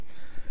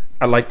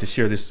I'd like to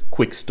share this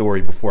quick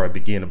story before I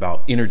begin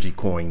about energy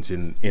coins.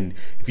 And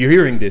if you're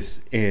hearing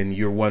this and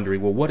you're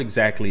wondering, well, what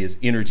exactly is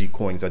energy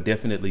coins? I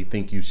definitely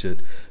think you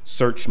should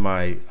search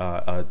my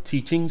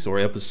teachings or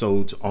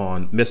episodes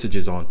on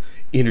messages on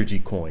energy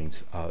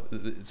coins,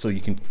 so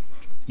you can,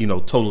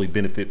 totally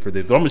benefit for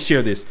this. But I'm going to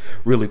share this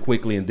really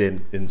quickly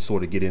and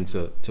sort of get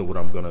into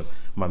what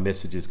my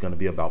message is going to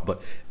be about.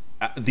 But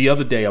the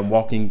other day I'm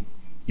walking,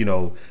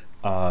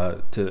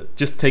 to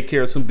just take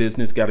care of some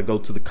business. Got to go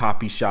to the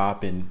copy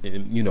shop and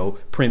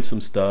print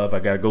some stuff. I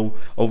got to go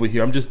over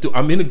here.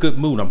 I'm in a good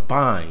mood. I'm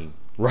fine,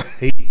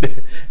 right?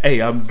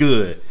 Hey, I'm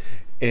good.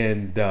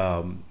 And,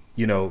 a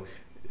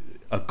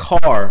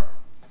car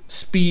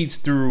speeds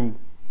through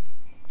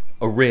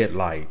a red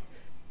light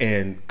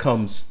and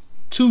comes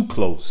too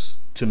close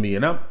to me.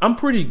 And I'm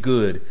pretty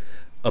good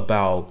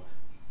about,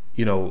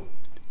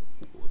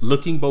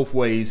 looking both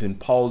ways and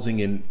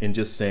pausing and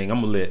just saying,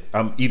 I'm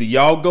either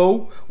y'all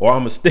go or I'm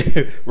gonna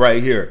stay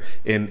right here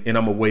and I'm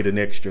gonna wait an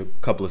extra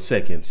couple of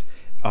seconds.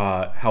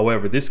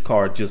 However, this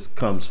car just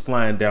comes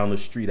flying down the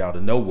street out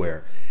of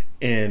nowhere.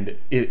 And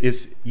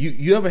it's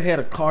you ever had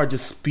a car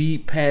just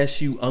speed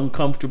past you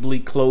uncomfortably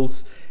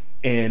close,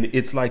 and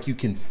it's like you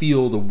can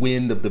feel the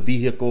wind of the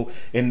vehicle.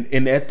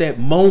 And at that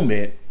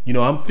moment,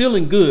 I'm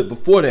feeling good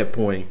before that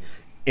point.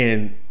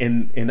 And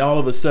all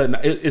of a sudden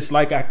it's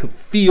like I could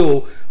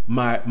feel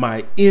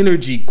my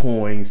energy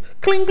coins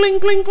cling, cling,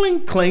 cling,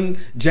 cling, cling,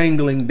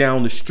 jangling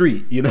down the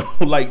street,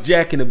 like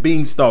Jack and the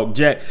Beanstalk.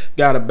 Jack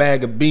got a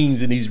bag of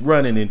beans and he's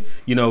running and,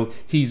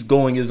 he's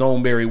going his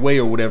own merry way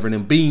or whatever. And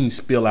then beans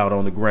spill out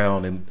on the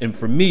ground. And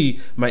for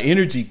me, my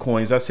energy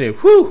coins, I said,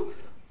 whew,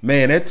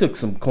 man, that took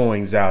some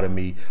coins out of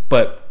me.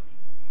 But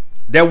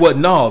that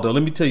wasn't all, though.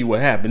 Let me tell you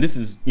what happened. This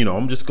is,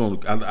 I'm just going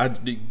to, I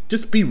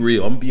just be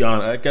real. I'm going to be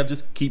honest. I got to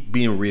just keep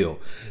being real.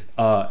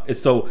 And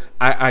so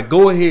I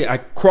go ahead, I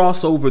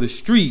cross over the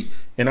street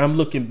and I'm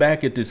looking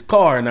back at this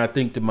car and I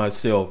think to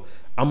myself,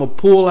 I'm going to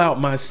pull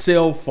out my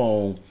cell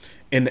phone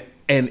and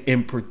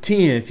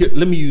pretend. Here,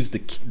 let me use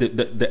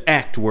the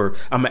act word.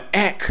 I'm going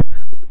to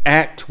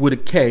act with a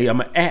K. I'm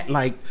going to act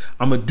like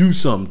I'm going to do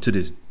something to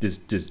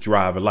this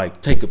driver,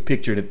 like take a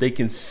picture. And if they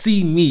can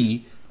see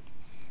me,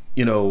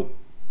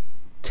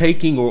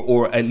 taking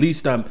or at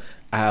least I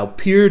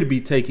appear to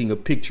be taking a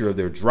picture of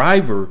their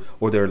driver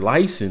or their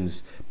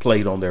license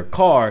plate on their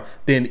car,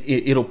 then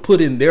it'll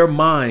put in their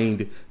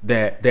mind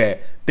that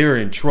they're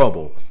in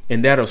trouble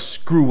and that'll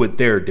screw with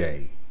their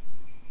day.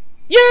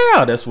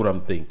 Yeah, that's what I'm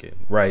thinking,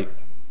 right?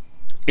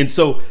 And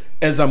so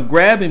as I'm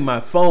grabbing my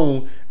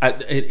phone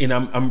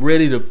I'm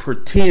ready to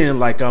pretend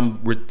like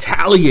I'm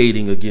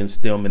retaliating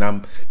against them and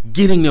I'm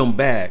getting them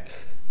back.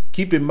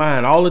 Keep in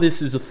mind, all of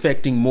this is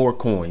affecting more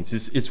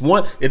coins.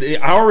 I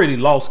already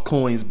lost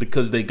coins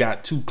because they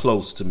got too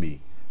close to me,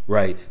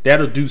 right?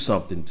 That'll do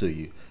something to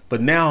you.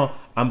 But now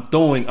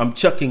I'm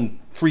chucking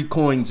free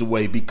coins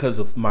away because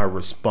of my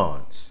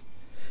response.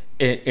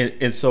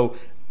 And so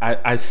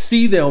I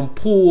see them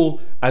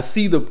pull, I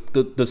see the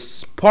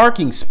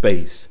parking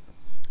space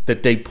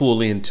that they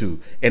pull into,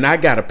 and I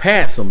gotta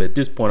pass them at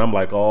this point. I'm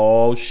like,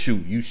 oh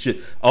shoot, you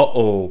should,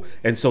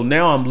 and so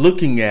now I'm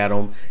looking at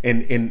them,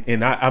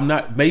 and I'm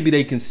not, maybe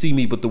they can see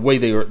me, but the way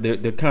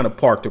they're kind of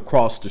parked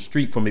across the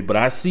street from me, but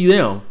I see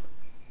them,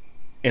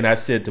 and I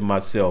said to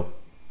myself,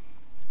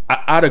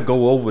 I ought to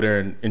go over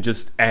there and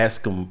just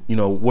ask them,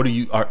 what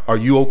are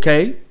you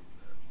okay,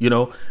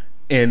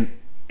 and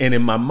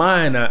in my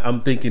mind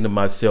I'm thinking to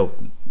myself,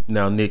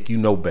 now Nick, you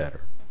know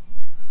better.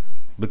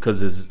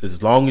 Because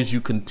as long as you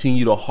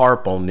continue to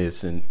harp on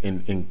this and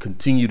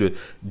continue to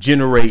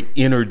generate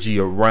energy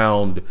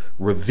around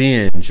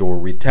revenge or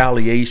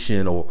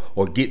retaliation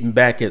or getting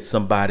back at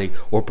somebody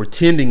or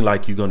pretending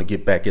like you're going to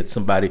get back at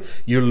somebody,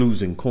 you're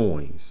losing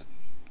coins.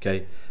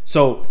 Okay.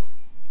 So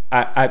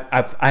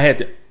I had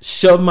to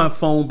shove my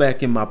phone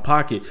back in my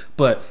pocket.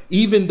 But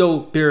even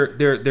though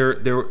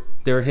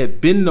there had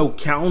been no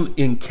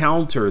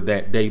encounter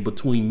that day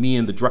between me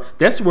and the driver.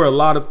 That's where a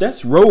lot of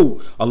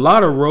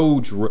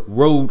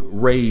road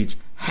rage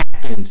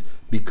happens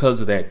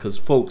because of that. Because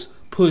folks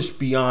push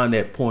beyond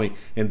that point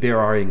and there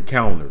are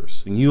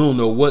encounters and you don't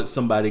know what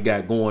somebody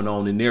got going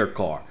on in their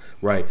car,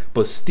 right?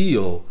 But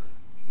still,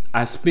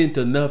 I spent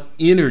enough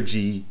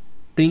energy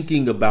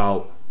thinking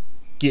about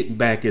getting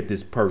back at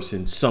this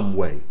person some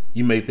way.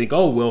 You may think,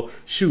 oh, well,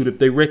 shoot, if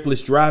they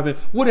reckless driving,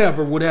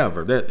 whatever,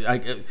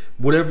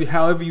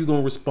 however you're going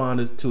to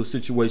respond to a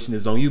situation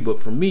is on you. But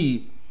for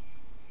me,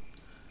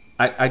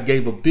 I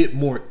gave a bit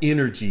more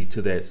energy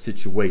to that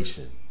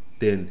situation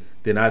than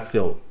I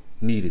felt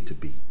needed to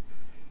be.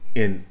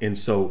 And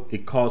so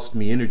it cost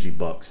me energy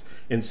bucks.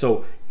 And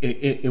so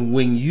and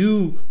when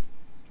you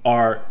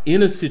are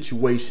in a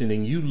situation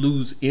and you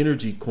lose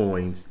energy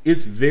coins,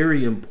 it's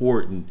very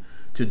important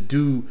to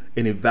do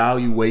an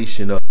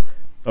evaluation of,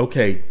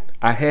 okay,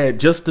 I had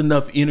just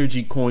enough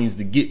energy coins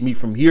to get me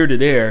from here to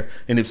there.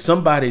 And if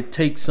somebody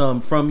takes some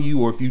from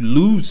you or if you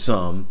lose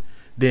some,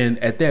 then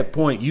at that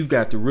point, you've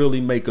got to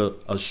really make an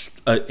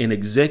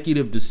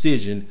executive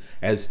decision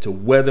as to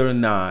whether or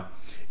not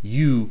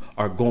you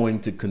are going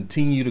to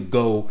continue to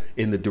go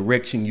in the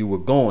direction you were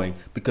going,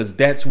 because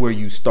that's where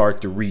you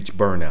start to reach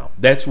burnout.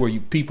 That's where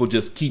people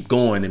just keep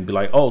going and be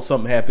like, oh,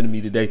 something happened to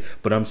me today,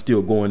 but I'm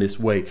still going this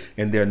way.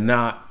 And they're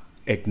not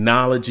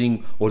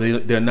acknowledging, or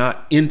they're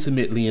not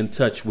intimately in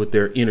touch with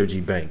their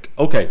energy bank.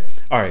 Okay.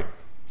 All right.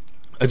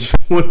 I just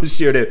wanted to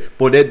share that.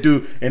 Boy, that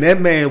dude and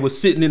that man was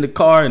sitting in the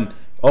car, and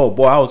oh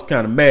boy, I was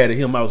kind of mad at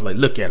him. I was like,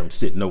 look at him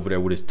sitting over there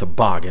with his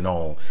toboggan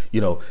on.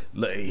 You know,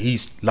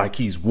 he's like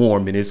he's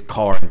warm in his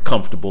car and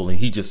comfortable, and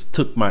he just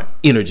took my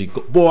energy.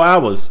 Boy, I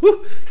was.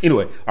 Whew.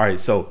 Anyway, all right.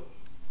 So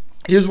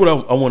here's what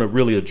I want to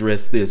really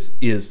address. This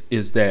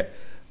is that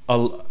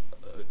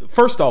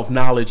first off,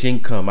 knowledge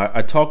income.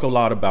 I talk a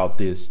lot about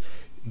this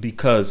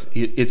because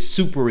it's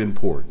super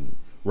important.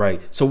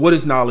 Right. So what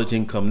is knowledge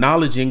income?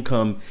 Knowledge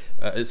income,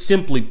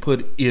 simply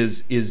put,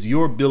 is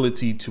your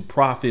ability to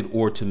profit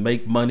or to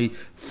make money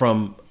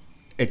from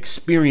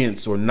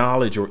experience or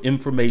knowledge or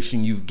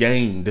information you've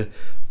gained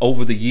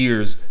over the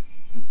years.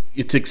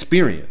 It's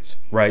experience,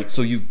 right?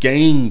 So you've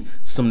gained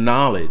some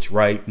knowledge,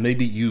 right?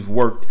 Maybe you've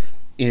worked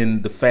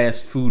in the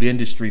fast food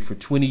industry for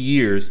 20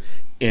 years.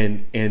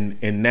 And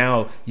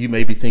now you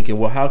may be thinking,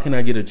 well, how can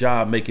I get a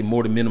job making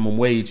more than minimum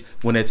wage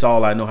when that's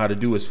all I know how to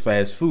do is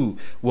fast food?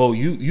 Well,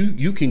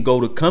 you can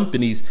go to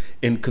companies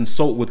and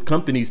consult with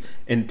companies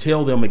and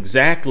tell them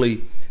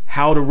exactly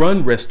how to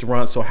run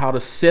restaurants or how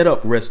to set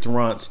up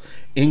restaurants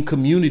in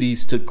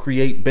communities to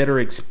create better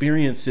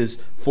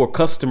experiences for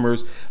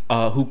customers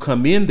who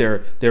come in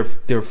their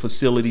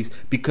facilities,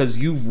 because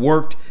you've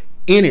worked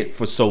in it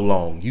for so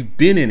long. You've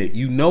been in it,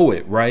 you know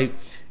it, right?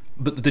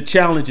 But the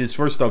challenge is,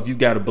 first off, you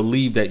got to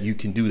believe that you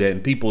can do that.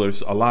 And people are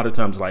a lot of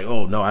times like,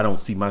 oh, no, I don't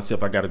see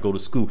myself. I got to go to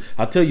school.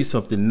 I'll tell you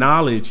something.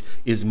 Knowledge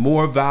is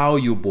more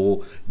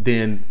valuable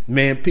than,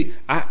 man.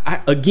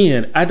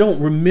 I don't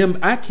remember.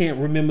 I can't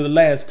remember the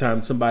last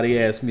time somebody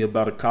asked me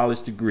about a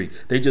college degree.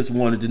 They just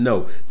wanted to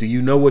know, do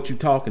you know what you're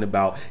talking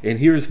about? And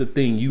here's the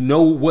thing. You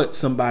know what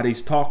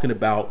somebody's talking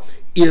about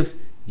if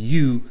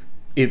you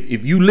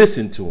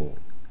listen to them.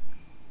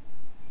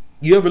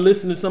 You ever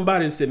listen to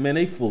somebody and said, man,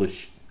 they full of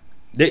shit?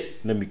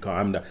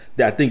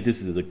 I think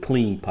this is a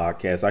clean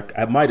podcast.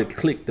 I might have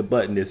clicked the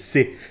button that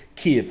said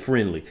kid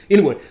friendly.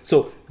 Anyway,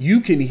 so you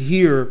can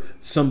hear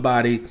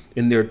somebody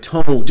in their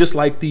tone, just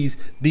like these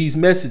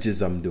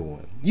messages I'm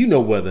doing. You know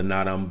whether or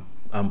not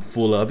I'm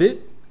full of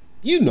it.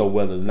 You know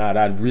whether or not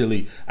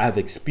I've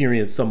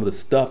experienced some of the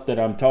stuff that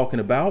I'm talking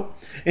about,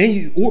 and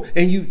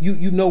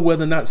you know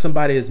whether or not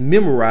somebody has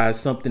memorized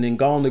something and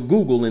gone to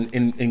Google and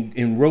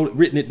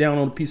written it down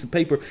on a piece of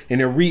paper, and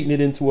they're reading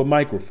it into a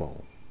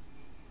microphone.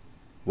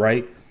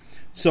 Right?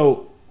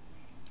 So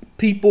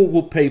people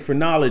will pay for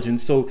knowledge. And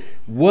so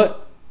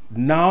what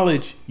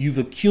knowledge you've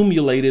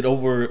accumulated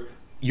over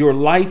your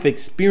life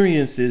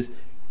experiences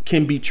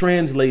can be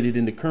translated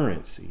into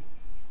currency.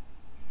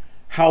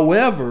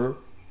 However,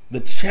 the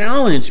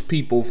challenge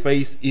people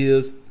face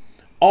is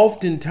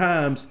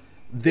oftentimes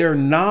their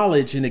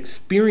knowledge and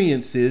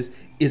experiences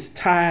is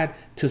tied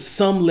to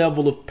some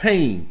level of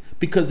pain,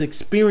 because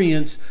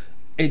experience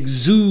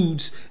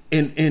exudes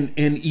and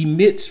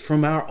emits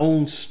from our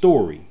own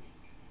story,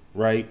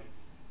 right?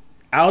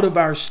 Out of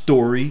our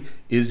story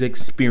is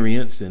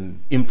experience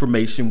and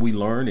information we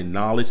learn and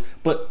knowledge,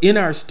 but in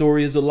our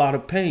story is a lot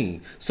of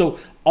pain. So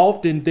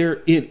often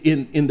there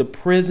in the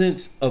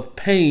presence of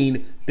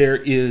pain, there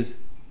is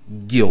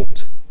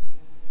guilt,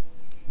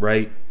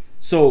 right?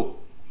 So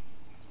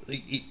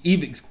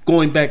even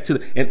going back to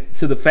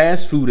the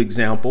fast food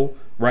example,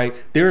 right?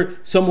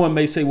 Someone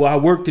may say, well, I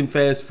worked in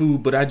fast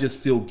food, but I just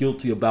feel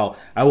guilty about,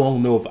 I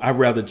won't know if I'd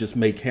rather just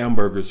make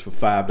hamburgers for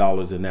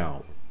 $5 an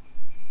hour,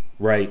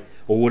 right?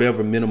 Or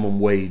whatever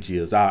minimum wage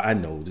is. I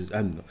know.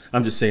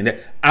 I'm just saying that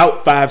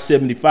out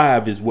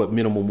 $5.75 is what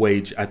minimum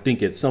wage. I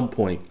think at some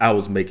point I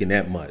was making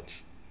that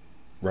much,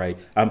 right?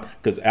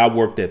 Because I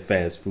worked at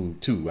fast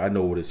food too. I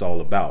know what it's all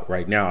about.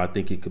 Right now, I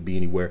think it could be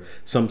anywhere.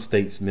 Some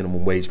states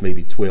minimum wage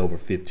maybe 12 or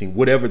 15,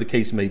 whatever the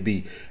case may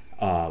be.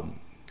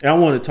 And I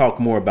want to talk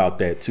more about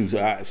that too.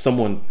 So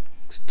someone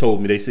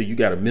told me, they said, you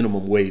got a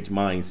minimum wage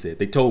mindset.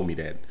 They told me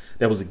that.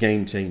 That was a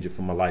game changer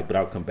for my life, but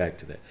I'll come back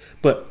to that.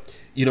 But,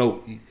 you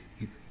know,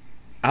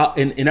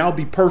 I'll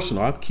be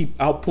personal.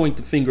 I'll point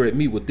the finger at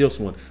me with this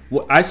one.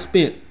 Well, I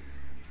spent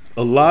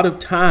a lot of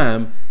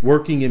time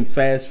working in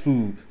fast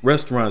food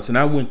restaurants, and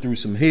I went through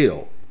some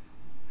hell.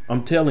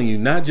 I'm telling you,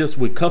 not just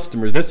with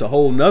customers. That's a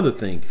whole nother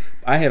thing.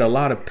 I had a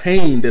lot of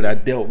pain that I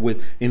dealt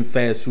with in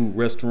fast food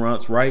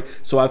restaurants, right?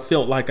 So I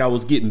felt like I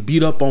was getting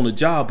beat up on the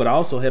job, but I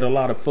also had a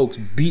lot of folks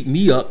beat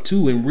me up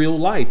too in real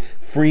life.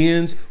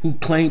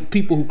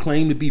 People who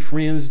claim to be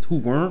friends who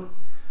weren't,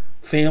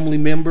 family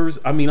members.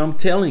 I mean, I'm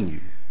telling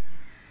you,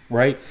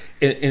 right?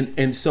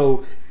 And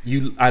so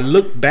I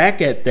look back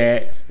at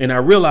that and I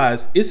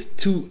realize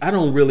I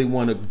don't really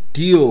want to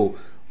deal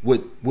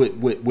with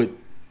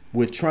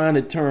trying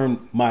to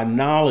turn my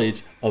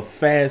knowledge of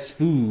fast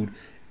food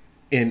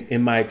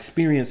and my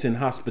experience in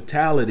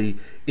hospitality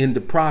into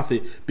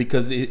profit,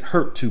 because it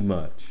hurt too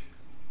much.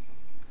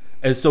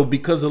 And so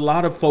because a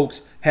lot of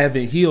folks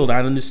haven't healed, I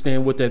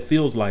understand what that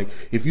feels like.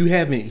 If you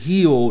haven't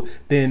healed,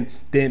 then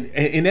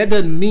and that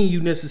doesn't mean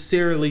you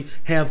necessarily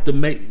have to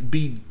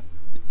be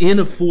in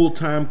a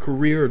full-time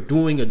career or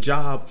doing a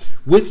job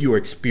with your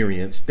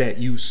experience that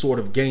you sort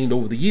of gained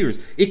over the years.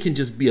 It can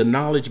just be a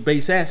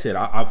knowledge-based asset.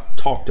 I've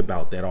talked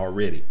about that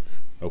already.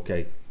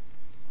 Okay.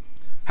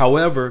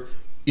 However,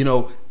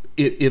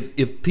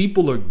 if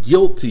people are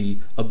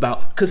guilty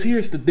about, because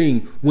here's the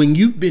thing, when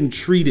you've been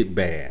treated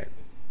bad,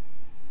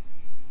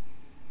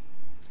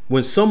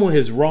 when someone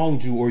has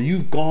wronged you, or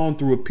you've gone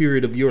through a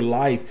period of your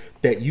life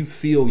that you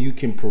feel you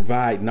can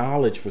provide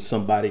knowledge for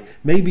somebody,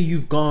 maybe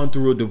you've gone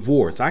through a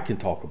divorce. I can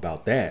talk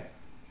about that.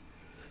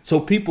 So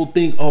people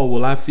think, oh,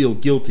 well, I feel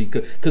guilty.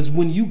 Because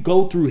when you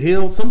go through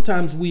hell,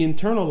 sometimes we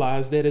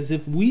internalize that as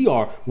if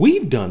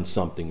we've done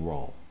something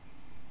wrong.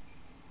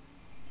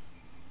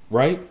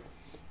 Right?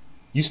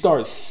 You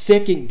start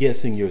second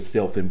guessing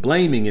yourself and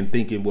blaming and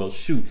thinking, well,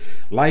 shoot,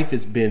 life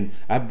has been,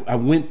 I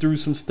went through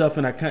some stuff,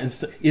 and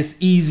it's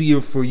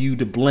easier for you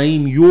to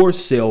blame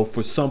yourself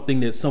for something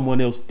that someone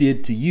else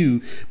did to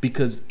you.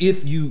 Because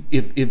if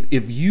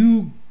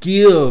you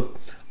give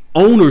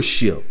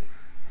ownership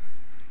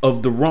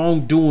of the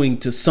wrongdoing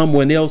to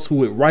someone else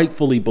who it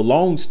rightfully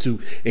belongs to,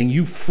 and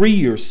you free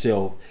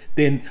yourself,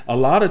 then a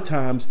lot of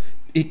times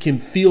it can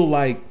feel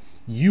like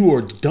you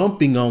are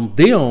dumping on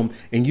them,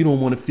 and you don't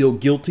want to feel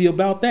guilty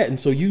about that. And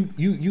so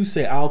you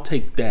say, I'll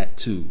take that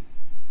too.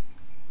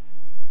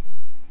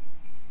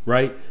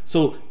 Right?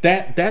 So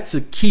that's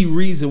a key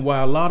reason why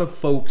a lot of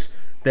folks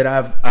that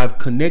I've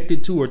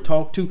connected to or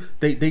talked to,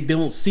 they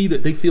don't see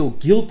that, they feel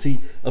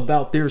guilty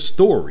about their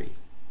story.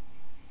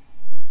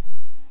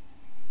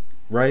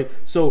 Right?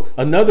 So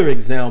another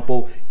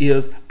example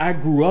is, I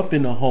grew up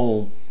in a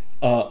home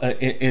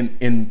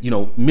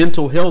and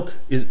mental health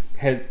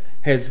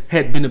has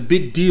had been a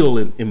big deal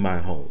in my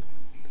home.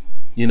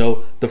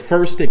 The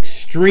first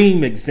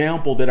extreme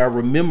example that I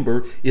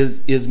remember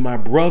is my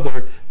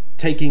brother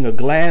taking a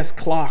glass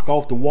clock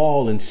off the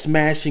wall and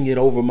smashing it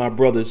over my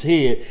brother's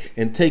head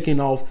and taking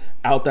off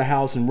out the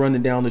house and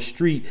running down the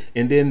street.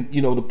 And then,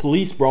 the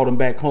police brought him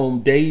back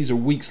home days or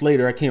weeks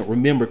later. I can't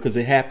remember because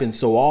it happened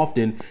so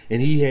often.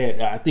 And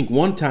I think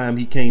one time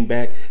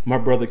my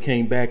brother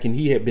came back, and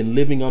he had been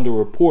living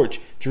under a porch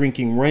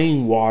drinking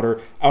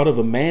rainwater out of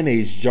a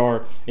mayonnaise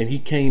jar. And he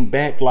came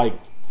back like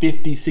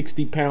 50,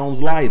 60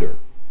 pounds lighter,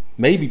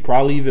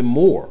 probably even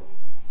more.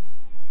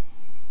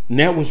 And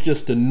that was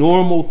just a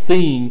normal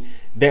thing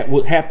that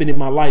would happen in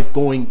my life,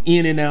 going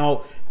in and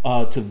out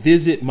to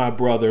visit my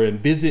brother and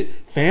visit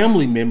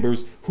family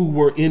members who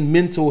were in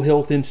mental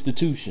health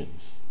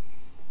institutions.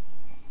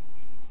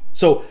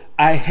 So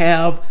I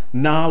have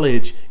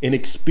knowledge and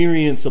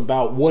experience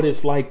about what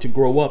it's like to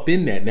grow up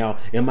in that. Now,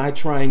 am I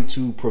trying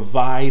to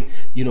provide,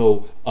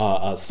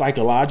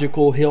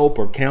 psychological help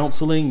or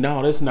counseling?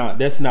 No,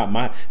 that's not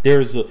my,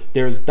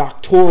 there's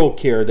doctoral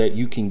care that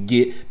you can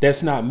get.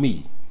 That's not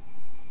me.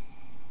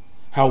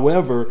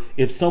 However,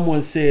 if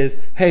someone says,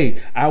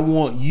 hey, I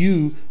want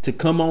you to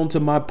come onto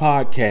my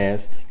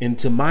podcast, and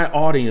to my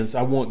audience,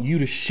 I want you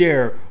to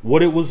share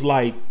what it was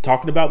like,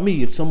 talking about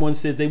me. If someone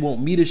says they want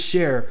me to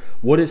share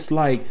what it's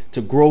like to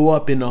grow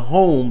up in a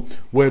home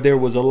where there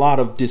was a lot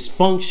of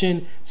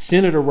dysfunction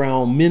centered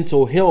around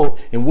mental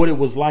health, and what it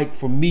was like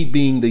for me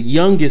being the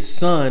youngest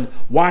son,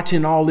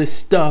 watching all this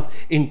stuff,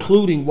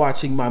 including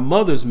watching my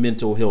mother's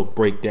mental health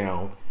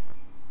breakdown,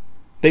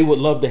 they would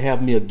love to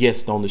have me a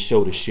guest on the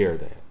show to share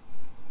that.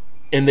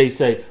 And they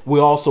say, we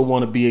also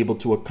want to be able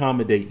to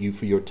accommodate you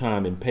for your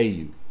time and pay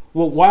you.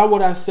 Well, why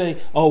would I say,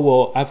 oh,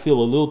 well, I feel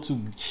a little too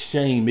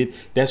ashamed?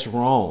 That's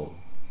wrong.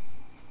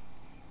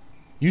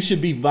 You should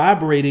be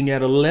vibrating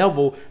at a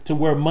level to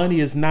where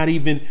money is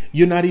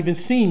you're not even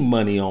seeing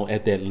money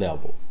at that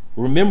level.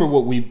 Remember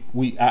what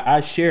I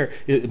share,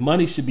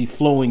 money should be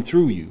flowing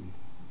through you.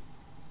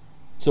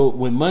 So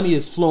when money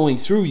is flowing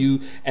through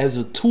you as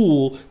a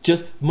tool,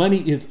 just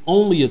money is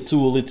only a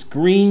tool. It's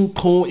green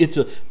coin. It's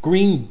a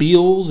green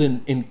bills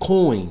and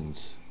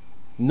coins,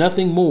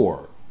 nothing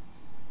more.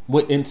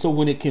 And so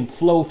when it can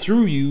flow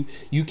through you,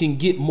 you can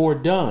get more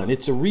done.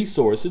 It's a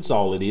resource. It's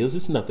all it is.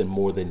 It's nothing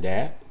more than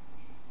that.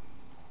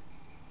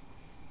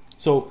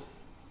 So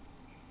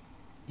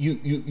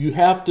you've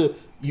got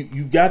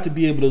to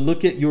be able to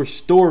look at your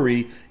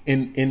story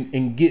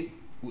and get.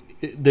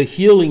 The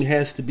healing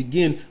has to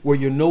begin where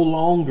you're no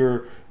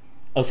longer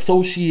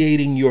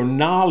associating your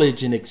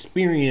knowledge and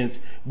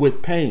experience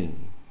with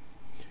pain.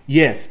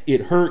 Yes,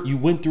 it hurt. You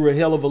went through a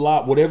hell of a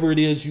lot. Whatever it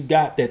is you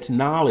got that's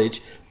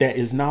knowledge, that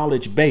is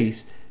knowledge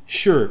based,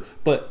 sure.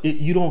 But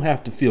you don't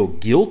have to feel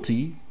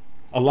guilty.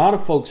 A lot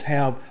of folks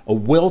have a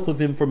wealth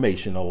of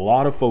information. A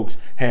lot of folks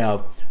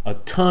have a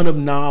ton of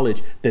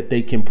knowledge that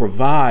they can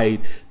provide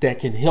that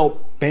can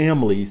help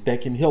families,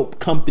 that can help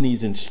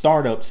companies and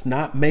startups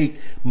not make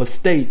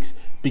mistakes,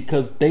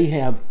 because they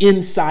have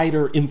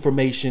insider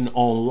information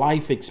on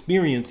life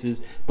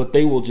experiences, but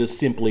they will just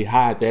simply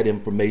hide that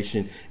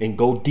information and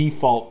go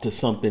default to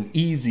something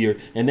easier.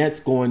 And that's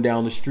going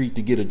down the street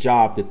to get a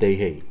job that they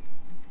hate.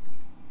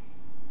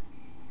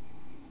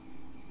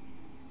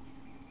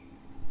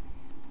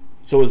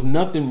 So there's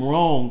nothing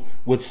wrong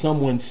with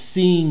someone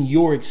seeing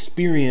your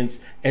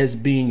experience as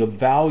being of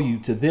value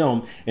to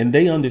them. And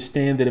they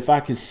understand that if I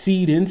can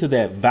seed into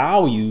that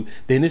value,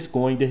 then it's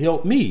going to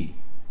help me.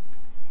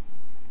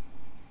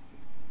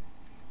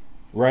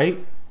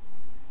 Right?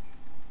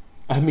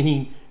 I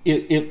mean,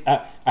 if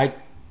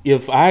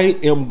I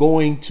am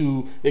going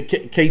to,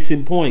 case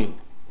in point,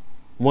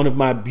 one of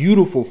my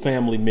beautiful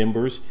family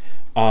members,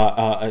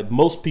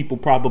 most people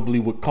probably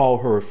would call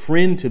her a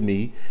friend to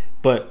me,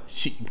 but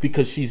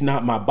because she's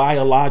not my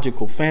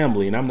biological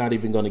family, and I'm not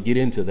even going to get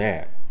into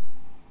that.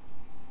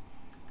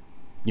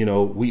 You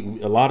know,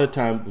 a lot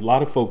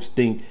of folks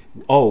think,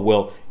 oh,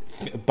 well,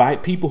 by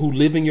people who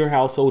live in your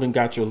household and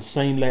got your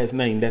same last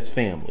name, that's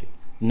family.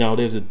 No,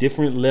 there's a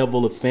different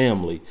level of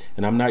family,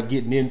 and I'm not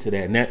getting into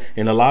that.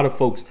 And a lot of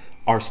folks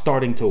are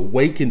starting to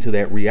awaken to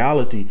that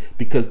reality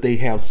because they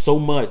have so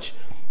much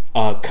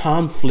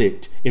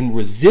conflict and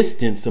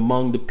resistance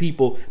among the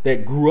people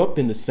that grew up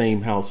in the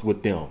same house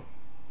with them.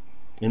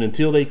 And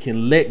until they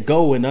can let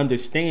go and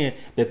understand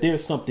that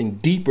there's something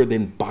deeper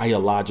than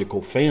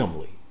biological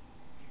family.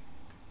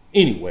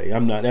 Anyway,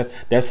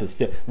 that's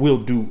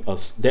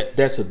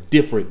a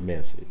different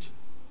message.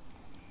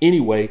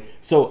 Anyway,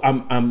 so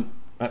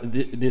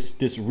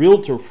this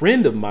realtor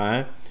friend of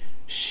mine,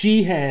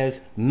 she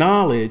has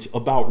knowledge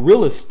about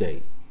real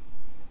estate.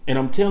 And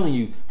I'm telling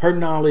you, her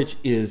knowledge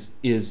is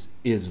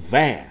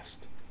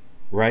vast,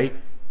 right?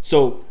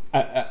 So,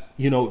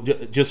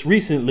 just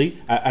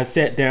recently I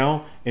sat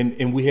down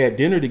and we had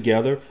dinner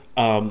together,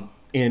 and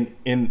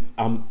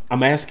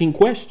I'm asking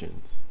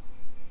questions,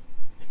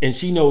 and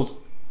she knows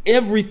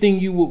everything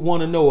you would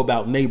want to know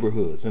about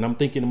neighborhoods. And I'm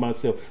thinking to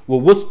myself, well,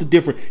 what's the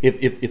difference?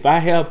 If I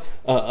have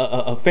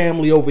a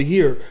family over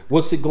here,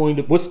 what's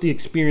the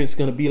experience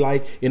going to be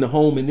like in a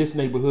home in this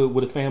neighborhood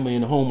with a family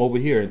in a home over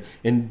here?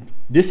 And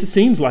this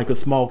seems like a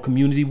small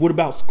community. What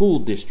about school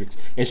districts?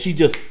 And she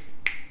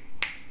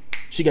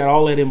got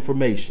all that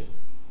information.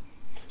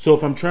 So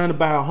if I'm trying to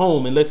buy a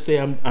home, and let's say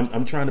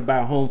I'm trying to buy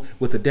a home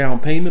with a down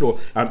payment, or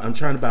I'm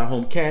trying to buy a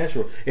home cash,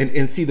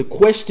 and see the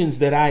questions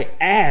that I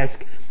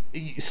ask.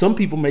 Some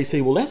people may say,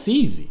 well, that's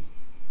easy.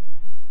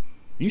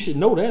 You should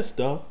know that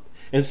stuff.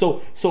 And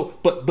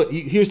but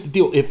here's the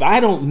deal. If I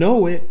don't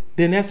know it,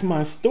 then that's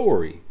my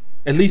story.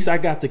 At least I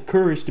got the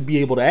courage to be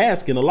able to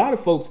ask. And a lot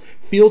of folks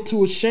feel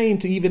too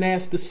ashamed to even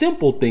ask the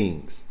simple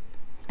things.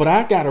 But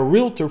I got a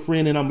realtor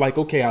friend, and I'm like,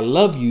 okay, I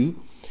love you.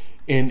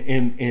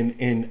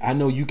 And I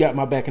know you got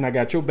my back and I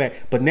got your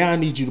back. But now I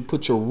need you to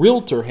put your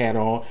realtor hat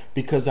on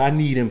because I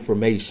need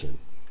information.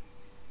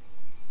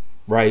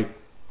 Right?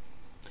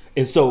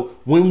 And so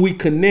when we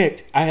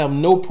connect, I have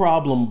no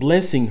problem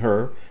blessing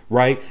her,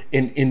 right?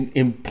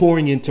 And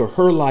pouring into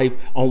her life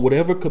on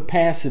whatever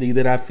capacity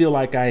that I feel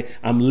like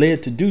I'm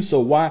led to do so.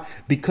 Why?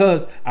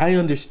 Because I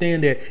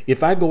understand that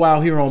if I go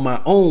out here on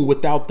my own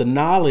without the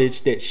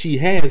knowledge that she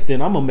has,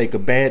 then I'm going to make a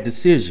bad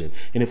decision.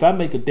 And if I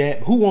make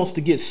who wants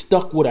to get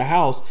stuck with a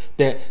house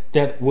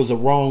that was a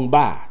wrong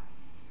buy?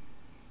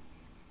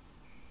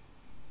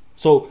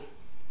 So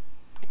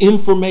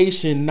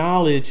information,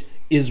 knowledge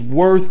is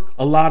worth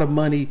a lot of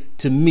money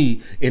to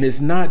me. And it's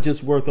not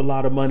just worth a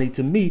lot of money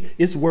to me,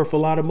 it's worth a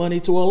lot of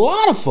money to a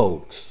lot of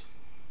folks.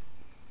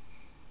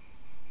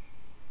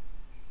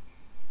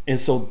 And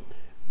so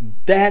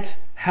that's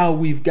how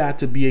we've got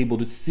to be able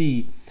to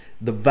see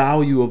the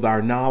value of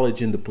our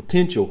knowledge and the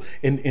potential.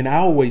 And I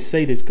always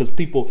say this because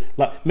people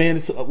like, man,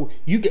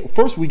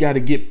 first we got to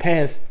get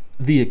past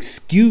the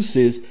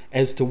excuses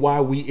as to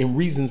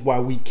reasons why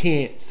we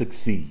can't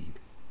succeed.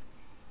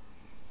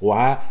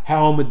 Why?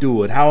 How I'm going to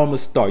do it? How I'm going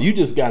to start? You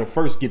just got to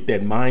first get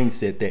that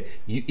mindset that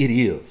it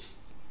is.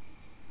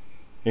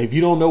 And if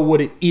you don't know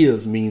what it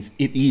is means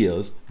it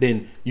is,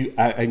 then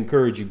I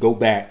encourage you, go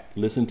back,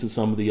 listen to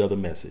some of the other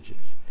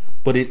messages.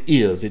 But it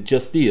is. It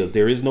just is.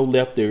 There is no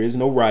left. There is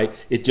no right.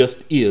 It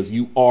just is.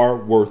 You are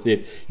worth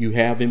it. You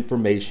have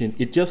information.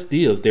 It just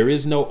is. There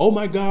is no, oh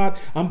my God,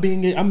 I'm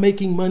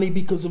making money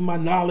because of my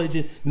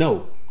knowledge.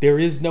 No, there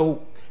is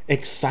no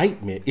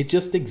excitement. It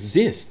just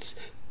exists.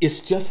 It's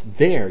just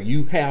there.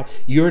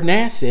 You're an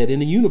asset in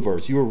the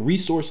universe. You're a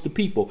resource to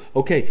people.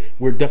 Okay,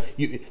 we're done.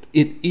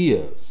 It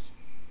is.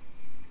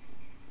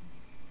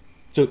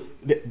 So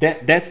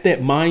that's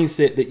that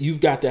mindset that you've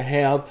got to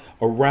have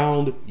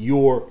around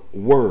your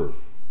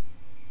worth.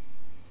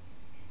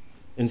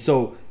 And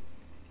so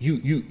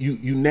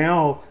you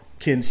now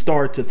can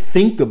start to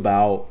think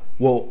about,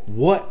 well,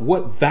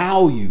 what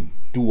value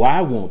do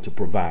I want to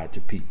provide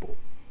to people?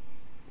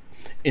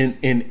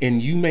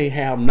 And you may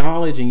have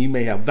knowledge and you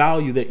may have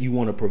value that you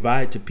want to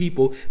provide to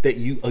people that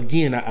you,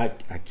 again, I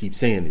keep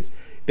saying this,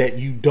 that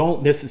you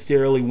don't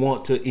necessarily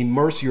want to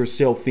immerse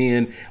yourself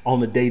in on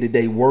the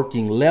day-to-day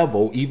working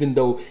level, even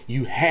though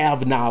you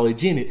have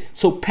knowledge in it.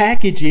 So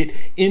package it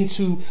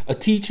into a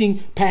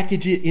teaching,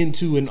 package it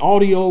into an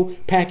audio,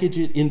 package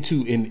it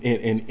into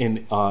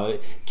and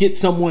get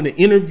someone to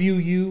interview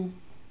you,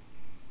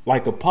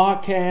 like a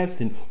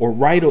podcast or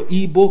write an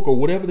ebook or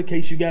whatever the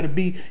case you got to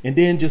be. And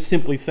then just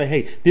simply say,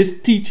 hey,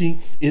 this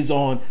teaching is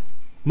on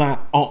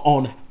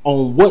on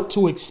what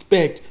to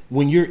expect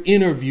when you're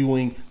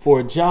interviewing for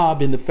a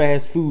job in the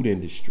fast food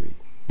industry.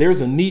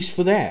 There's a niche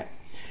for that.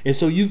 And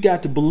so you've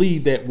got to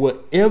believe that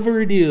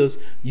whatever it is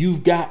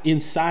you've got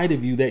inside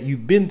of you that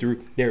you've been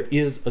through, there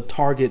is a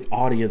target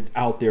audience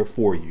out there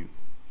for you.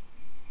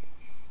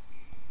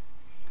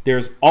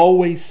 There's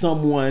always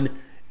someone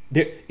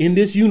there in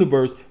this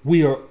universe.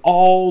 We are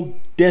all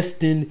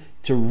destined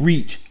to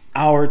reach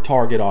our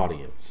target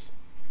audience.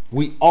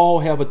 We all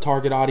have a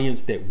target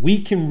audience that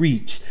we can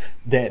reach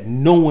that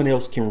no one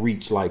else can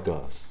reach like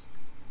us.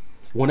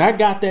 When I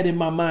got that in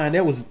my mind,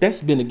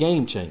 that's been a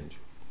game changer.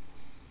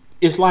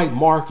 It's like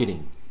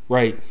marketing,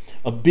 right?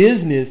 A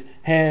business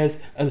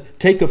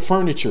take a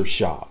furniture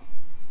shop,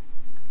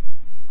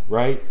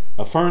 right?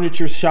 A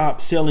furniture shop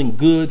selling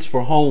goods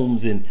for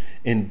homes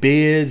and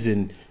beds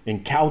and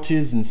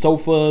couches and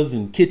sofas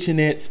and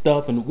kitchenette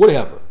stuff and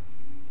whatever.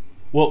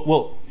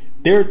 Well,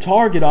 their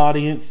target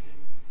audience,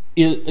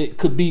 it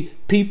could be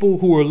people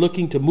who are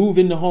looking to move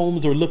into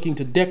homes or looking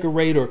to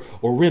decorate or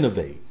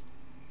renovate.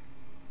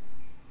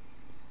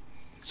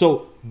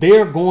 So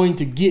they're going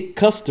to get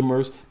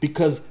customers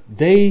because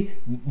they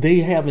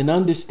have an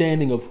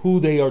understanding of who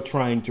they are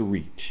trying to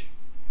reach.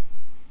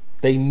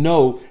 They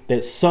know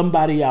that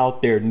somebody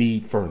out there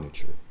needs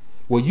furniture.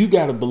 Well, you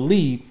got to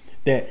believe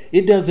that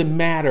it doesn't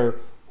matter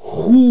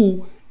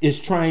who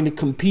is trying to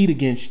compete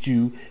against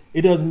you.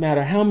 It doesn't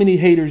matter how many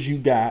haters you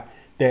got,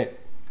 that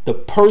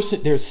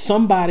there's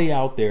somebody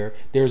out there,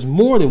 there's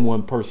more than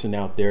one person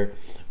out there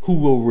who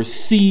will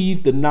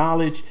receive the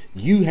knowledge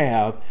you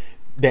have,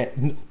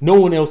 that no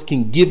one else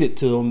can give it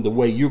to them the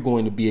way you're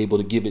going to be able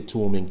to give it to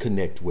them and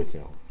connect with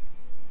them.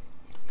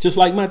 Just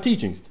like my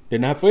teachings, they're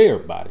not for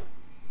everybody.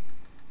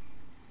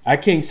 I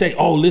can't say,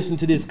 oh, listen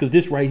to this because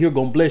this right here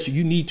going to bless you.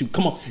 You need to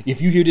come on. If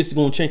you hear this, it's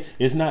going to change.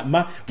 It's not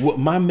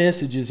my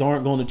messages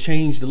aren't going to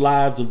change the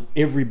lives of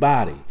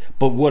everybody.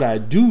 But what I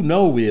do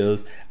know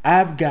is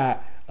I've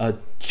got a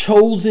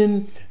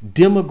chosen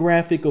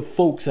demographic of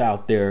folks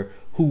out there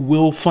who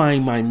will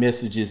find my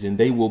messages and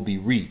they will be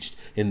reached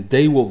and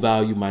they will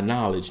value my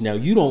knowledge. Now,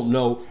 you don't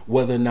know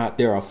whether or not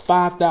there are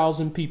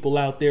 5,000 people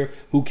out there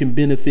who can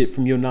benefit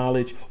from your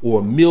knowledge,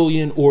 or 1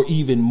 million, or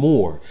even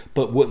more.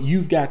 But what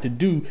you've got to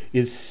do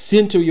is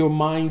center your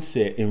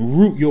mindset and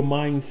root your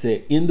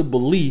mindset in the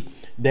belief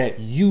that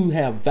you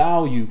have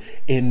value.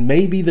 And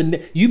maybe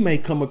you may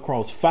come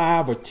across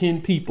 5 or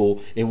 10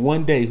 people in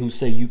one day who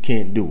say you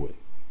can't do it.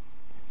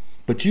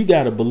 But you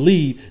got to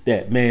believe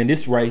that, man,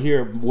 this right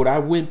here, what I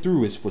went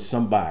through is for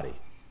somebody.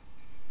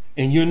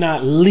 And you're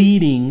not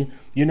leading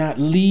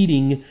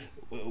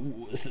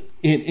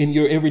in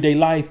your everyday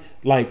life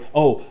like,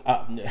 oh,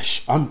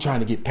 I'm trying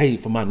to get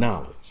paid for my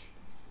knowledge.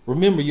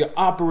 Remember, you're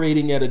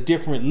operating at a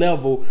different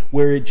level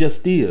where it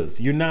just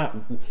is. You're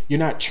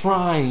not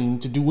trying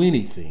to do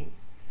anything.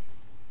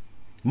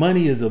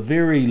 Money is a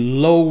very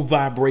low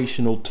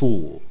vibrational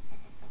tool.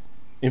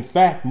 In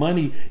fact,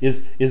 money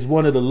is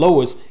one of the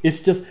lowest.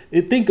 It's just,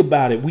 think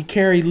about it. We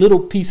carry little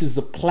pieces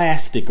of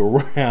plastic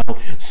around,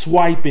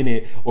 swiping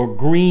it, or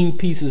green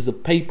pieces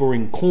of paper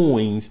and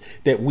coins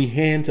that we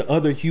hand to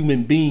other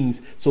human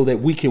beings so that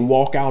we can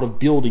walk out of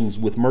buildings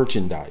with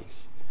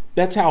merchandise.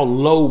 That's how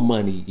low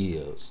money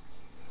is.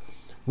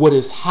 What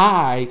is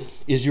high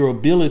is your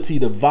ability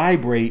to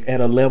vibrate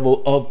at a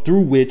level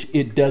through which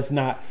it does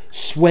not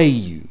sway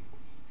you.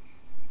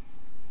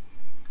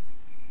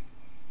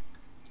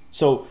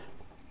 So,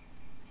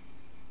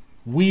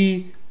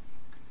 we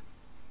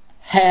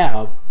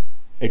have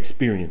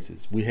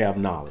experiences. We have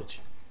knowledge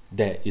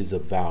that is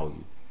of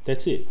value.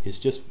 That's it. It's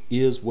just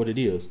is what it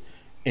is.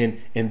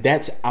 And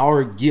that's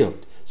our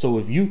gift. So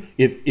if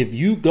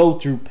you go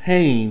through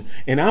pain,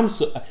 and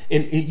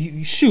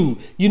you shoot,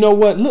 you know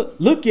what?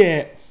 Look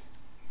at,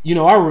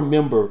 I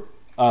remember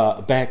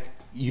back,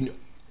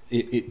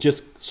 it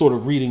just sort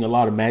of reading a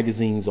lot of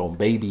magazines on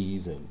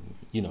babies and,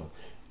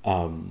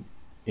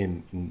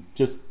 and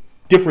just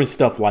different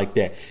stuff like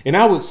that. And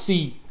I would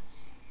see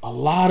a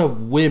lot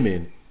of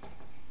women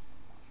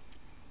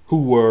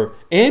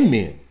and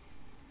men,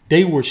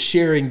 they were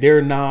sharing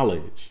their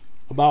knowledge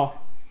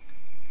about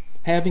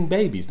having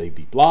babies. They'd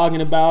be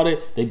blogging about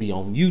it. They'd be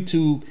on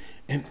YouTube.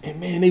 And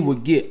man, they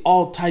would get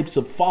all types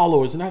of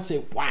followers. And I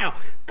said, wow.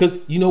 Because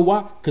you know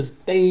what? Because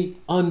they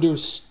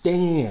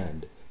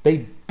understand.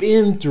 They've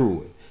been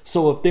through it.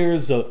 So if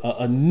there's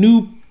a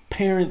new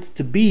parents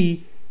to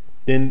be,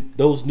 then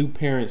those new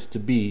parents to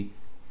be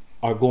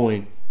are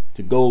going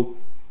to go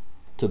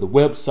to the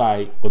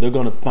website, or they're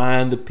going to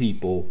find the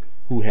people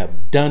who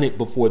have done it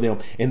before them.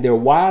 And they're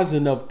wise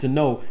enough to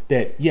know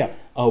that,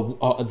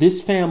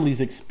 this family's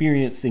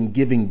experience in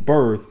giving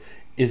birth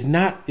is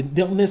not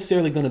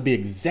necessarily going to be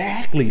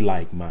exactly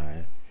like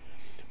mine,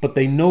 but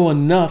they know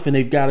enough and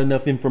they've got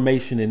enough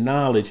information and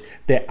knowledge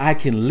that I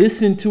can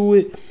listen to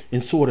it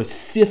and sort of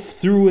sift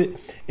through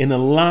it and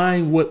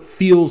align what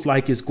feels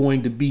like it's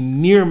going to be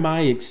near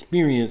my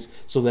experience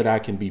so that I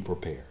can be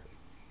prepared.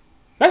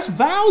 That's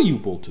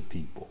valuable to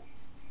people.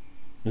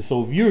 And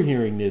so if you're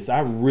hearing this,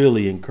 I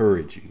really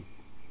encourage you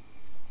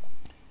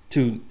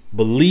to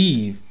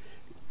believe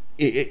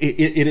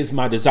it is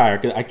my desire,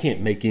 because I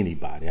can't make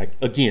anybody.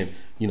 Again,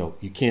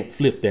 you can't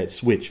flip that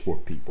switch for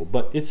people,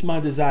 but it's my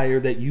desire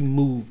that you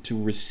move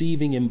to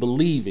receiving and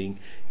believing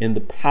in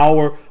the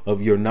power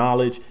of your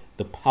knowledge,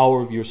 the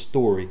power of your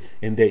story,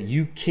 and that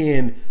you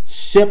can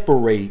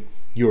separate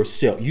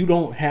yourself. You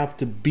don't have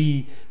to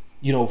be,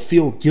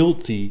 feel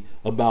guilty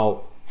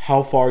about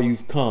how far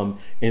you've come,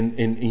 and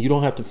you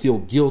don't have to feel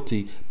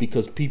guilty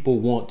because people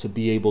want to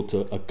be able to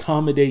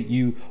accommodate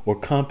you or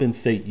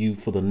compensate you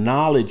for the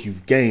knowledge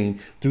you've gained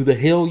through the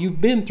hell you've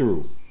been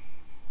through.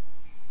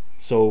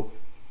 So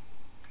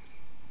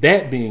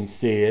that being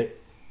said,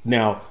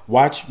 now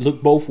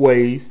look both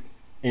ways,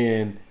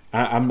 and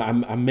I'm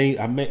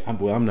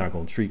not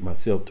gonna treat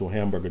myself to a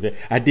hamburger day.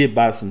 I did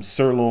buy some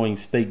sirloin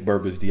steak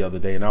burgers the other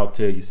day, and I'll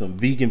tell you, some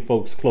vegan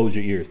folks, close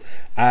your ears.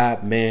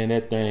 That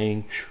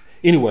thing.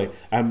 Anyway,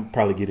 I'm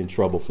probably get in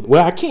trouble for.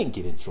 Well, I can't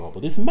get in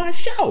trouble. This is my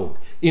show.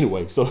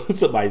 Anyway, so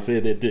somebody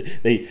said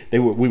that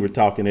we were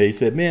talking. And they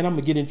said, "Man, I'm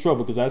gonna get in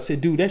trouble," because I said,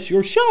 "Dude, that's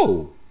your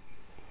show."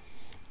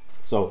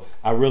 So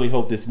I really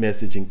hope this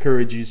message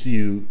encourages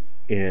you,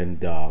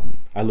 and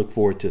I look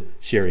forward to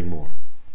sharing more.